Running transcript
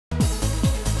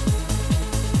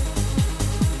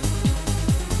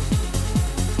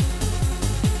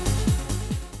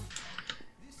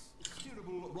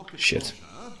Shit.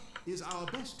 Is our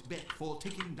best bet for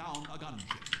taking down a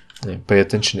gunship. Yeah, pay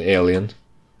attention, alien.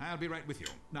 I'll be right with you.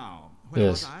 Now, where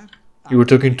Yes. was I? You were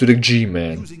talking to the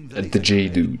G-man Using the and the laser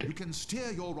guide, J-dude. You can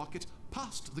steer your rocket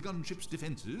past the gunship's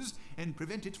defenses and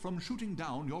prevent it from shooting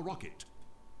down your rocket.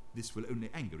 This will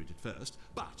only anger it at first,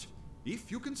 but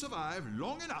if you can survive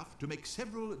long enough to make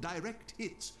several direct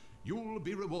hits, you'll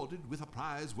be rewarded with a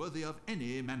prize worthy of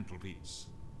any mantelpiece.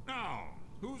 Now,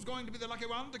 who's going to be the lucky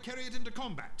one to carry it into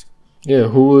combat? Yeah,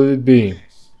 who will it be?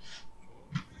 Yes.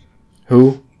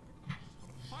 Who?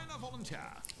 Find a volunteer.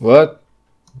 What?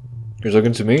 You're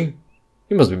talking to me?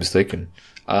 You must be mistaken.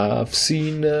 I've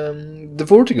seen the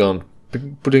Vortigon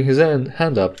putting his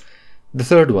hand up. The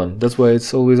third one, that's why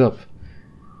it's always up.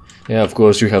 Yeah, of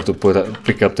course you have to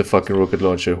pick up the fucking rocket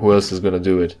launcher. Who else is gonna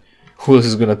do it? Who else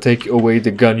is gonna take away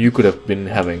the gun you could have been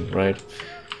having, right?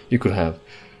 You could have.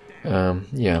 Yeah.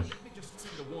 Let me just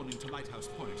send a warning to Lighthouse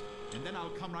Point, and then I'll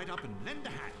come right up and lend a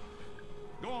hand.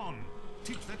 Go on,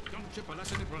 teach that gunship a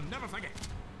lesson it will never forget.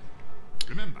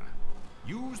 Remember,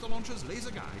 use the launcher's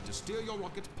laser guide to steer your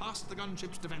rocket past the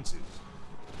gunship's defenses.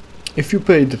 If you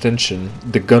paid attention,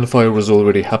 the gunfire was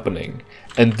already happening,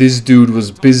 and this dude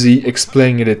was busy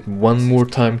explaining it one more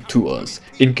time to us,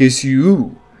 in case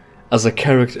you, as a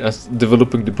character, as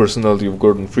developing the personality of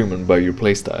Gordon Freeman by your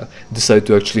playstyle, decide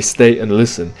to actually stay and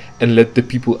listen and let the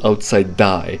people outside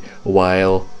die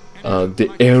while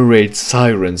the air raid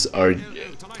sirens are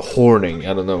horning,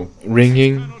 I don't know,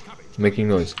 ringing, making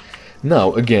noise.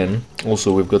 Now, again,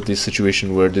 also we've got this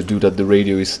situation where the dude at the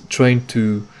radio is trying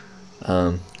to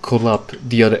call up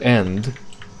the other end.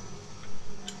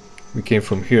 We came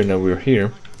from here, now we're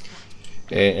here.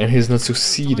 And he's not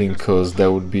succeeding because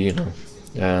that would be, you know,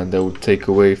 that would take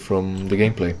away from the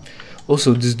gameplay.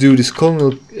 Also, this dude is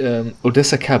Colonel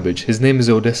Odessa Cabbage. His name is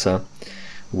Odessa.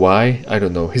 Why? I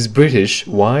don't know. He's British.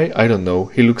 Why? I don't know.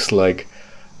 He looks like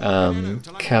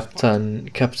Captain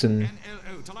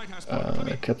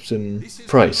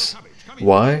Price.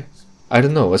 Why? I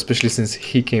don't know, especially since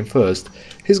he came first.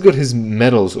 He's got his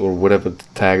medals, or whatever the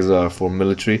tags are for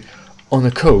military, on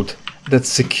a coat that's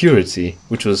security,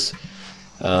 which was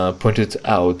pointed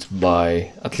out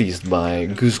by, at least by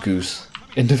Goose Goose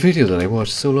in the video that I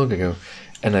watched so long ago,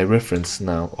 and I reference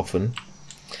now often.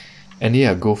 And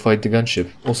yeah, go fight the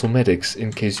gunship. Also medics,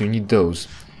 in case you need those.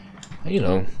 You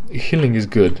know, healing is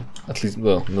good. At least,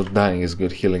 well, not dying is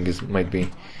good. Healing might be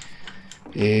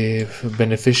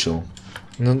beneficial.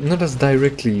 Not as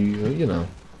directly, you know.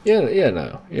 You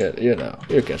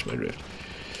catch my drift.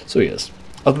 So yes,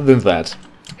 other than that,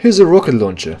 here's a rocket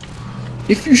launcher.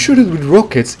 If you shoot it with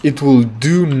rockets, it will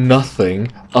do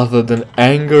nothing other than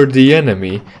anger the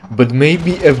enemy, but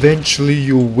maybe eventually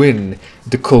you'll win,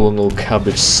 the Colonel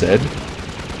Cabbage said.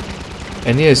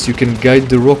 And yes, you can guide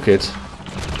the rocket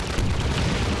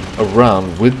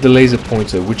around with the laser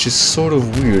pointer, which is sort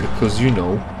of weird, because, you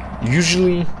know,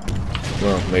 usually,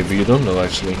 well, maybe you don't know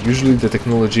actually, usually the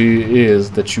technology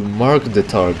is that you mark the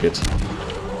target.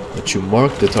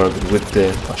 With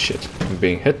the... oh shit, I'm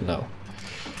being hit now.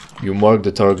 You mark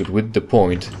the target with the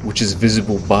point, which is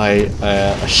visible by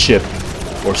a ship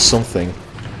or something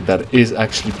that is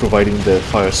actually providing the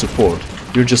fire support.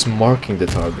 You're just marking the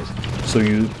target. So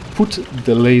you put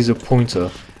the laser pointer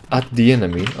at the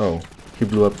enemy. Oh, he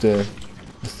blew up the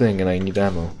thing and I need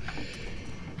ammo.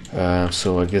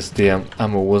 So I guess the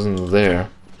ammo wasn't there.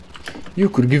 You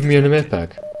could give me an med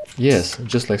pack. Yes,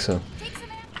 just like so.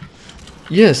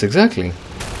 Yes, exactly.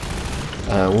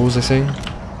 What was I saying?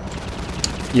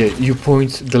 Yeah, you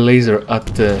point the laser at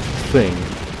the thing,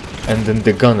 and then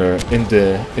the gunner in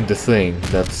the thing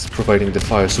that's providing the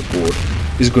fire support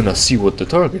is gonna see what the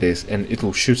target is, and it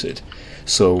will shoot it.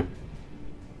 So,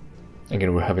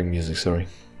 again, we're having music. Sorry.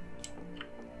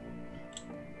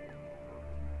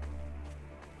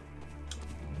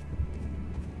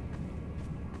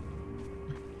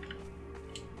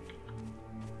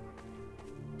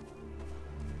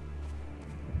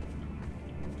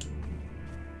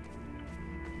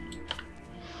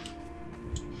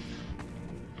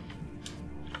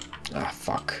 Ah,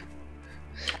 fuck.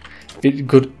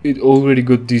 It already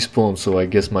got despawned, so I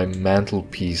guess my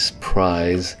mantelpiece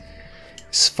prize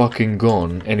is fucking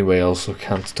gone. Anyway, I also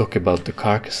can't talk about the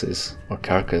carcasses, or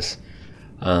carcass.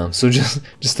 So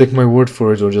just take my word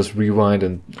for it, or just rewind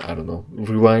and, I don't know,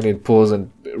 rewind and pause and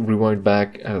rewind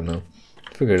back, I don't know.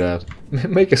 Figure it out.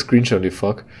 Make a screenshot, you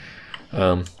fuck.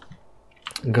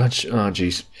 Gotcha, ah,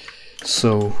 jeez.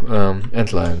 So,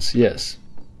 antlions, yes.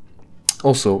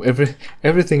 Also,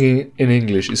 everything in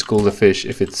English is called a fish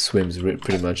if it swims,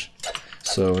 pretty much.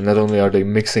 So not only are they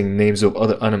mixing names of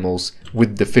other animals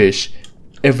with the fish,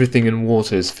 everything in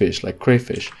water is fish, like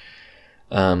crayfish.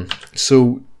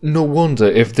 So no wonder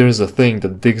if there's a thing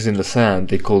that digs in the sand,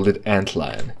 they called it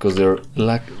antlion, because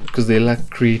they lack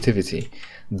creativity,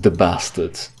 the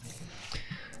bastards.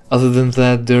 Other than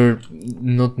that, they're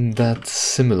not that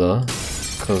similar,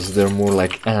 because they're more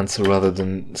like ants rather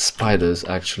than spiders,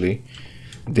 actually,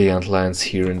 the antlions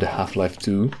here in the Half-Life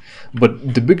 2.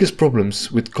 But the biggest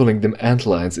problems with calling them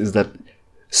antlions is that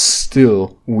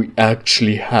still we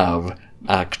actually have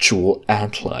actual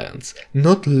antlions,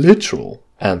 not literal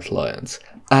antlions,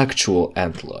 actual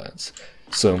antlions.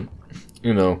 So,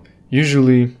 you know,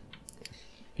 usually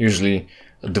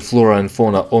the flora and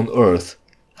fauna on Earth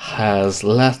has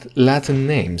Latin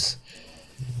names.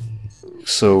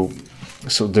 So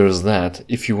there's that.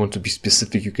 If you want to be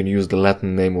specific, you can use the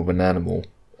Latin name of an animal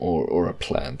or a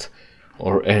plant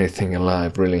or anything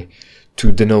alive, really,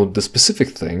 to denote the specific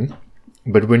thing.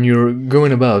 But when you're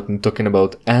going about and talking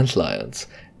about antlions,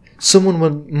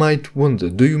 someone might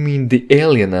wonder, do you mean the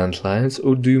alien antlions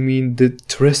or do you mean the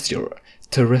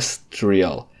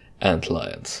terrestrial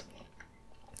antlions?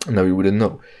 Now you wouldn't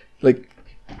know. Like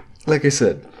I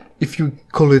said, if you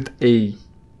call it a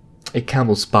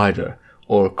camel spider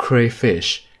or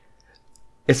crayfish,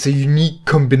 it's a unique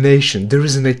combination. There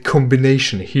isn't a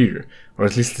combination here, or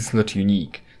at least it's not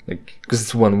unique. Like, because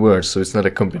it's one word, so it's not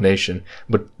a combination.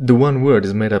 But the one word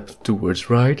is made up of two words,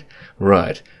 right?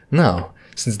 Right. Now,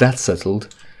 since that's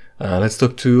settled, let's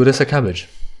talk to Odessa Cabbage.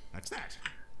 That's that.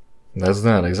 That's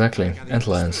that, exactly.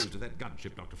 Antlions. To that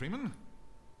gunship, Dr. Freeman.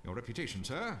 Your reputation,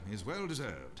 sir, is well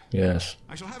deserved. Yes.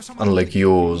 I shall have someone Unlike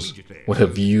yours. What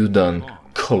have you done,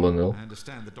 Colonel? I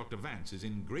understand that Dr. Vance is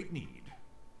in great need.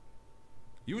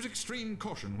 Use extreme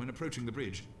caution when approaching the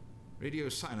bridge. Radio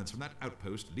silence from that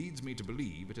outpost leads me to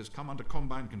believe it has come under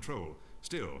Combine control.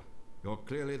 Still, you're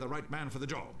clearly the right man for the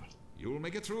job. You'll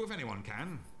make it through if anyone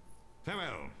can.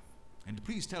 Farewell. And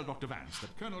please tell Dr. Vance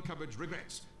that Colonel Cubbage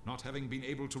regrets not having been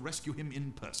able to rescue him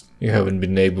in person. You haven't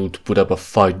been able to put up a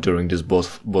fight during this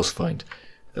boss fight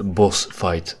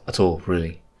at all,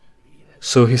 really.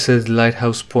 So he said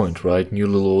Lighthouse Point, right? New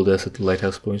little Odessa at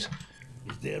Lighthouse Point.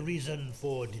 Is there reason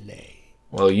for delay?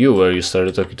 Well, you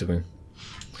started talking to me.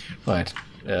 Right,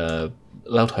 there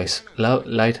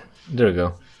we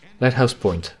go. Lighthouse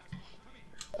Point.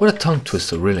 What a tongue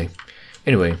twister, really.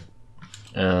 Anyway,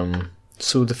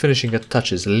 so the finishing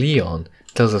touches. Leon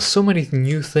tells us so many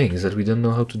new things that we don't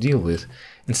know how to deal with.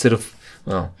 Instead of,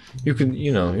 well, you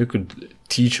could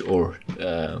teach or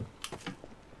I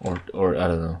don't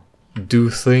know, do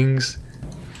things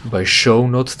by show,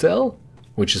 not tell,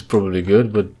 which is probably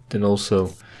good. But then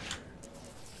also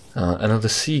another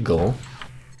seagull.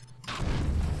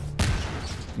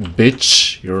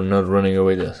 Bitch, you're not running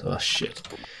away there. Oh shit.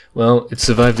 Well, it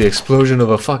survived the explosion of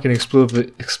a fucking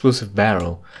explosive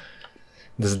barrel.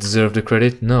 Does it deserve the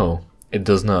credit? No, it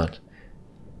does not.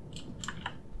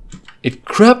 It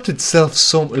crapped itself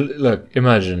so... Look,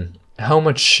 imagine. How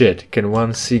much shit can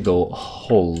one seagull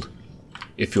hold?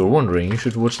 If you're wondering, you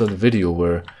should watch that video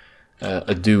where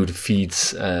a dude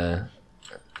feeds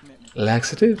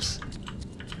laxatives?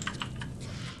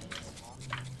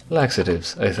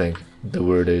 Laxatives, I think the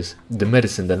word is. The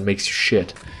medicine that makes you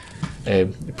shit.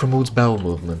 It promotes bowel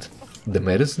movement. The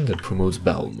medicine that promotes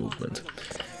bowel movement.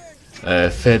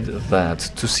 Fed that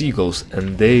to seagulls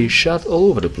and they shot all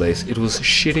over the place. It was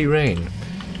shitty rain.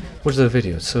 Watch that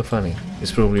video, it's so funny.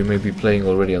 It's probably maybe playing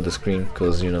already on the screen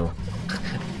because, you know,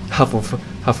 half of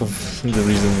the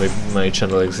reason my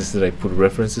channel existed, I put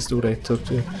references to what I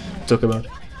talk about.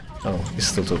 Oh, he's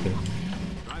still talking.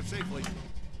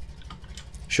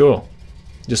 Sure,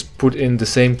 just put in the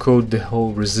same code the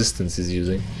whole Resistance is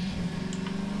using.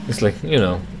 It's like, you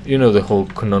know the whole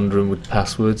conundrum with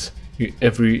passwords.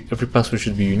 Every password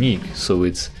should be unique, so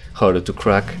it's harder to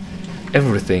crack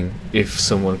everything if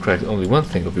someone cracked only one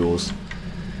thing of yours.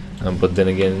 But then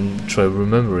again, try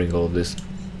remembering all of this.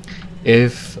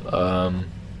 If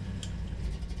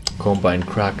Combine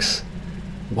cracks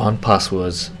one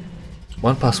password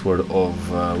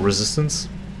of Resistance,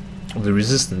 the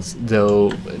Resistance,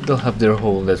 they'll have their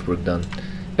whole network done.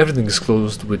 Everything is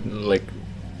closed with like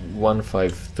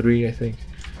 153, I think.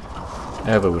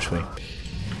 However which way.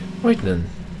 Right then.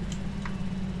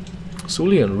 So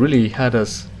Leon really had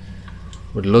us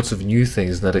with lots of new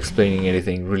things, not explaining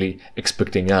anything, really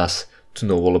expecting us to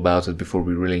know all about it before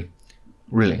we really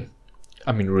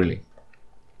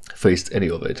faced any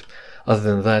of it. Other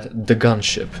than that, the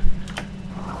gunship.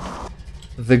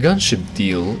 The gunship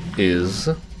deal is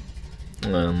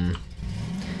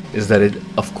that it,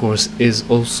 of course, is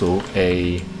also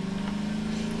a,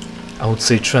 I would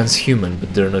say transhuman,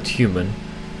 but they're not human.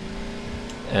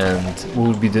 And what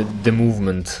would be the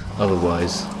movement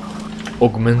otherwise?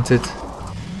 Augmented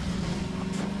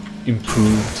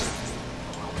improved.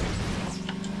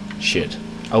 Shit.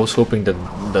 I was hoping that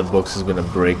that box is gonna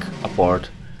break apart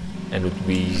and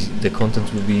the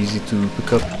content would be easy to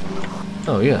pick up.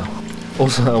 Oh yeah.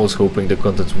 Also, I was hoping the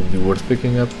contents would be worth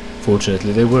picking up.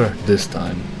 Fortunately, they were this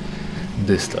time.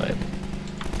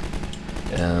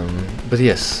 But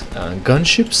yes,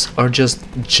 gunships are just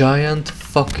giant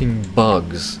fucking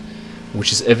bugs,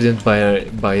 which is evident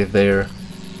by their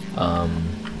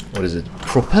what is it?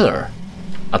 Propeller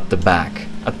at the back,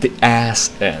 at the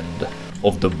ass end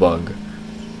of the bug.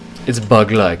 It's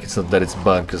bug-like. It's not that it's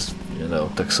bug, because you know,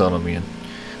 taxonomy and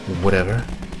whatever.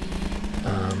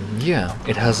 Yeah,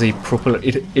 it has a propeller.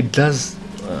 It does.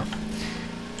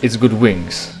 It's got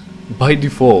wings. By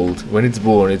default, when it's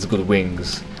born, it's got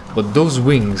wings. But those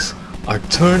wings are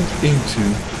turned into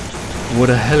what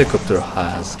a helicopter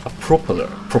has, a propeller.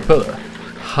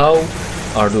 How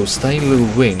are those tiny little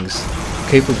wings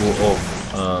capable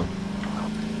of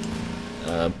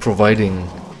providing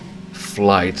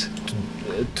flight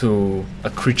to a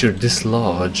creature this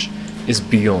large is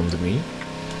beyond me.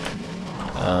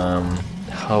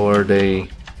 How are they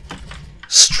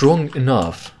strong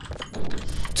enough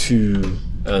to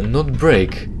not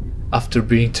break after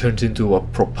being turned into a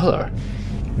propeller?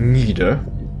 Neither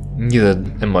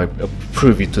am I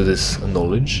privy to this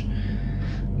knowledge.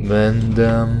 And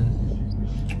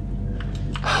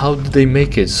how did they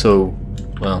make it so,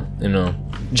 well, you know,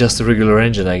 just a regular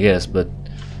engine, I guess, but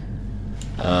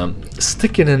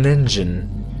sticking an engine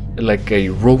like a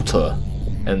rotor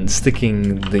and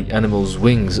sticking the animal's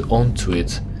wings onto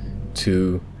it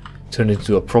to turn it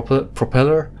into a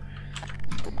propeller?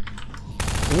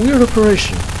 Weird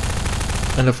operation.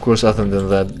 And of course, other than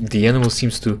that, the animal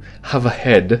seems to have a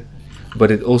head,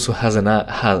 but it also has an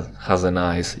eyes,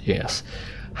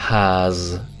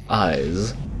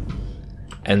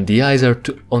 and the eyes are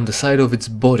on the side of its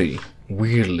body,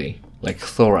 weirdly, like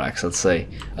thorax. I'd say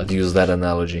I'd use that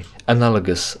analogy,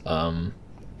 analogous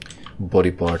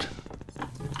body part.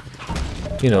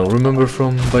 You know, remember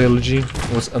from biology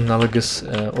what's analogous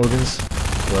organs?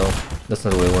 Well, that's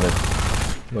not what I wanted,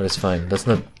 but it's fine. That's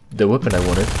not the weapon I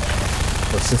wanted.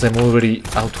 But since I'm already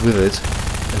out with it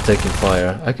and taking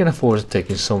fire, I can afford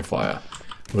taking some fire.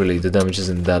 Really, the damage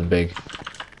isn't that big.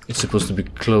 It's supposed to be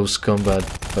close combat,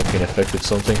 fucking effective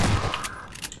something.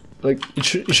 Like, it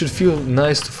should feel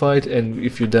nice to fight, and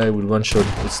if you die with one shot,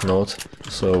 it's not.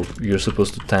 So you're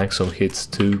supposed to tank some hits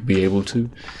to be able to.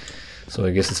 So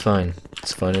I guess it's fine.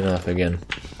 It's fine enough again.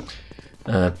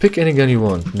 Pick any gun you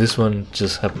want. This one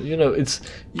just happens. You know, it's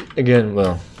again.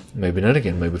 Well, maybe not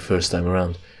again. Maybe first time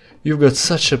around. You've got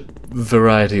such a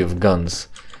variety of guns,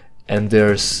 and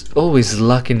there's always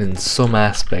lacking in some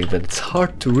aspect that it's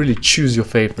hard to really choose your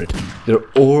favorite.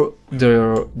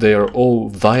 They are all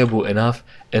viable enough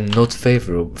and not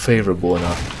favorable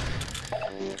enough.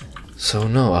 So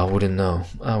no, I wouldn't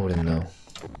know.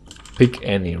 Pick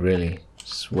any, really.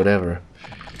 Just whatever.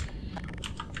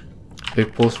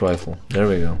 Big pulse rifle. There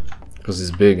we go. Because it's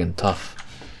big and tough.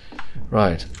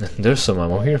 Right. There's some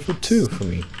ammo here for two for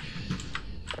me.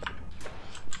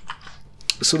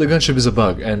 So the gunship is a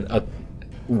bug, and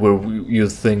where you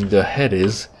think the head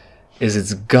is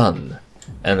its gun.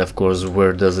 And of course,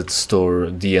 where does it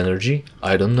store the energy?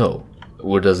 I don't know.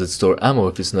 Where does it store ammo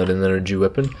if it's not an energy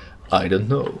weapon? I don't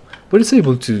know. But it's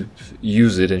able to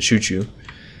use it and shoot you.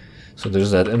 So there's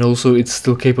that. And also, it's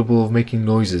still capable of making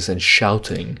noises and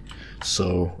shouting.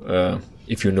 So,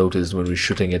 if you noticed when we were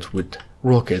shooting it with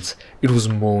rockets, it was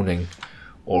moaning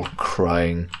or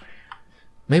crying.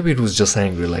 Maybe it was just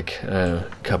angry, like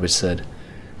Cabbage said.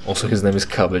 Also, his name is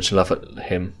Cabbage, laugh at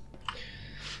him.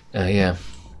 Yeah.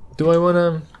 Do I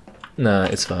wanna... Nah,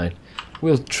 it's fine.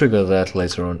 We'll trigger that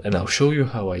later on, and I'll show you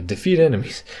how I defeat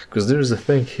enemies. Because there is a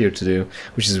thing here to do,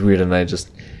 which is weird, and I just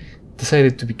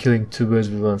decided to be killing two birds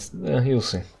with one... you'll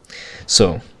see.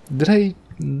 So, did I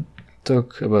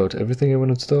talk about everything I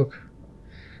wanted to talk?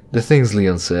 The things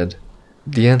Leon said.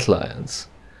 The antlions.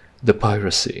 The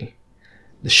piracy.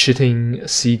 The shitting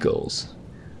seagulls,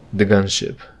 the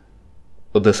gunship,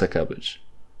 Odessa Cabbage.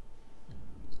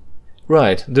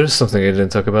 Right, there's something I didn't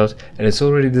talk about, and it's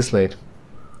already this late.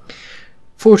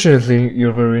 Fortunately,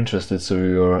 you're very interested, so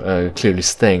you're clearly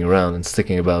staying around and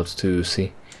sticking about to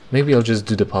see. Maybe I'll just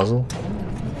do the puzzle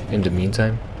in the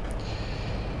meantime.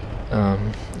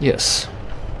 Yes.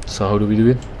 So how do we do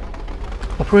it?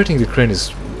 Operating the crane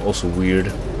is also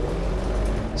weird.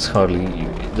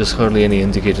 There's hardly any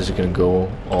indicators you can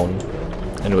go on.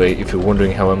 Anyway, if you're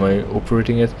wondering how am I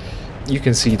operating it, you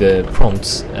can see the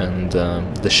prompts, and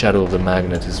the shadow of the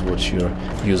magnet is what you're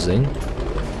using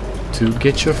to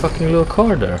get your fucking little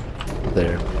car there.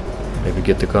 Maybe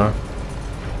get the car.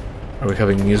 Are we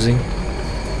having music?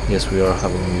 Yes, we are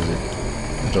having music.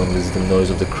 Not only is the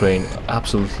noise of the crane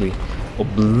absolutely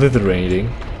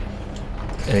obliterating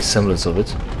any semblance of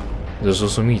it, there's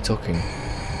also me talking.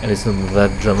 And it's not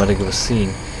that dramatic of a scene.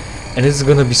 And it's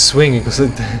gonna be swinging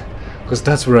because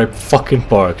that's where I fucking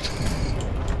parked.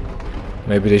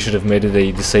 Maybe they should have made it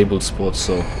a disabled spot,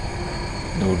 so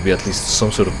there would be at least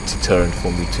some sort of deterrent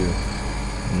for me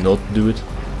to not do it.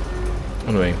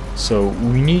 Anyway, so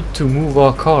we need to move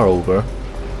our car over.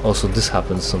 Also, this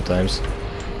happens sometimes.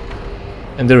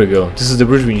 And there we go. This is the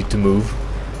bridge we need to move.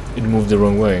 It moved the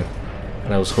wrong way,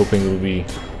 and I was hoping it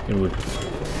would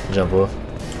jump off.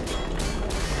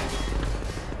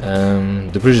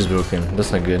 The bridge is broken.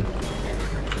 That's not good.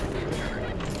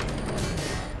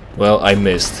 Well, I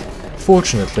missed.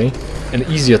 Fortunately, an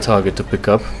easier target to pick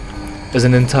up is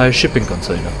an entire shipping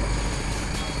container.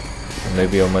 And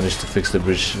maybe I'll manage to fix the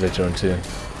bridge later on too.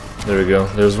 There we go.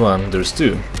 There's one. There's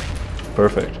two.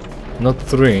 Perfect. Not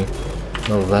three.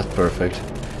 Not that perfect.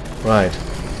 Right.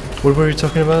 What were you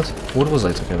talking about? What was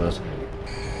I talking about?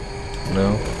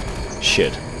 No?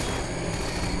 Shit.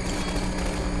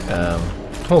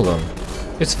 Hold on.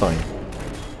 It's fine.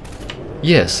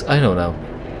 Yes, I know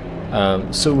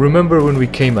now. So remember when we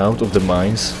came out of the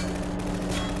mines?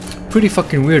 Pretty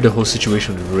fucking weird the whole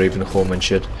situation with Ravenholm and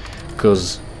shit.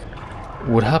 Because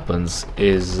what happens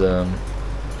is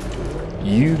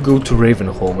you go to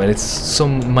Ravenholm and it's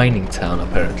some mining town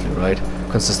apparently, right?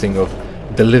 Consisting of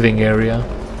the living area,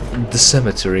 the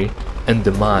cemetery, and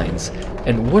the mines.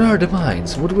 And what are the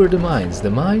mines? What were the mines? The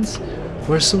mines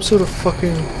were some sort of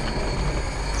fucking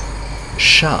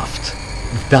shaft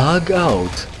dug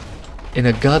out in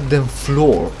a goddamn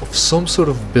floor of some sort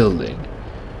of building.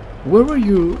 Where were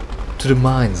you to the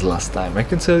mines last time? I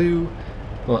can tell you.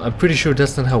 Well, I'm pretty sure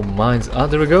that's not how mines. Ah,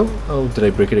 there we go. Oh, did I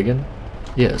break it again?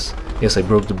 Yes. Yes, I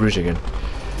broke the bridge again.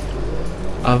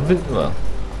 Well,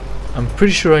 I'm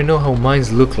pretty sure I know how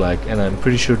mines look like, and I'm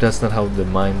pretty sure that's not how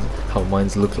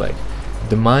mines look like.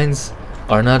 The mines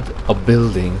are not a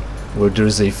building where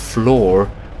there's a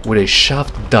floor with a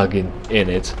shaft dug in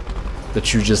it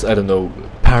that you just, I don't know,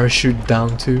 parachute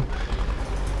down to.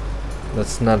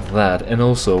 That's not that. And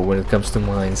also, when it comes to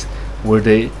mines, where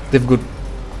they've got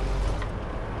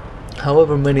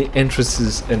however many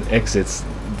entrances and exits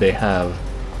they have,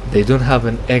 they don't have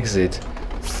an exit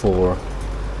for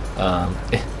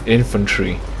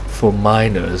infantry, for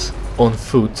miners on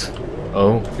foot.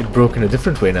 Oh, it broke in a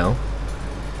different way now.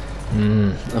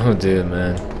 Oh dude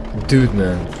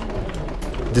man,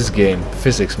 this game,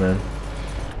 physics man.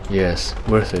 Yes,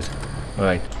 worth it.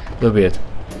 Alright, that'll be it.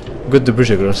 Got the bridge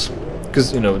across,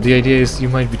 because you know the idea is you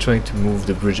might be trying to move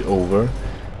the bridge over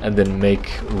and then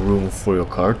make room for your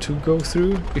car to go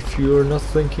through if you're not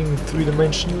thinking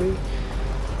three-dimensionally.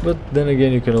 But then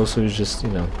again, you can also just, you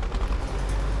know,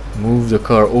 move the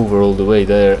car over all the way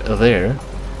there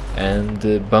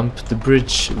and bump the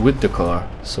bridge with the car,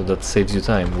 so that saves you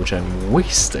time, which I'm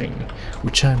wasting.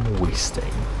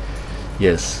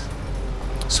 Yes.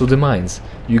 So the mines,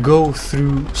 you go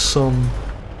through some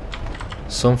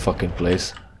fucking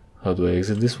place. How do I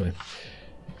exit this way?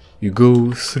 You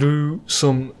go through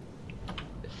some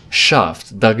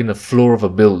shaft dug in the floor of a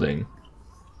building,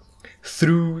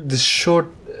 through this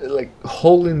short like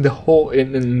hole in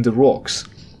the rocks,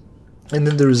 and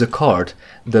then there is a cart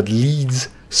that leads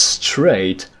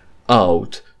straight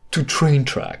out to train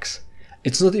tracks.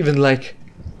 It's not even like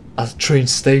a train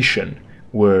station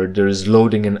where there is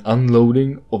loading and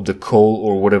unloading of the coal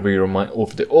or whatever you're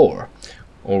of the ore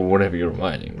or whatever you're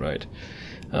mining, right?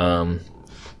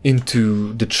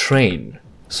 Into the train,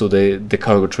 so the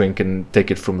cargo train can take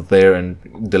it from there and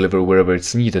deliver wherever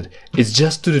it's needed. It's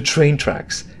just to the train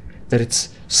tracks that it's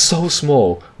so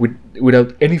small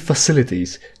without any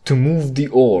facilities to move the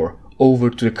ore over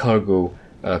to the cargo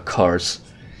cars.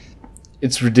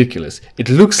 It's ridiculous. It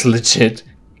looks legit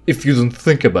if you don't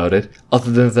think about it.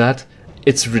 Other than that,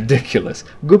 it's ridiculous.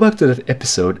 Go back to that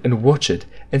episode and watch it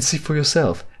and see for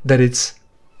yourself that it's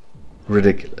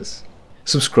ridiculous.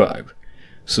 Subscribe,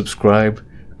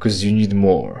 because you need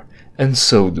more, and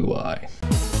so do I.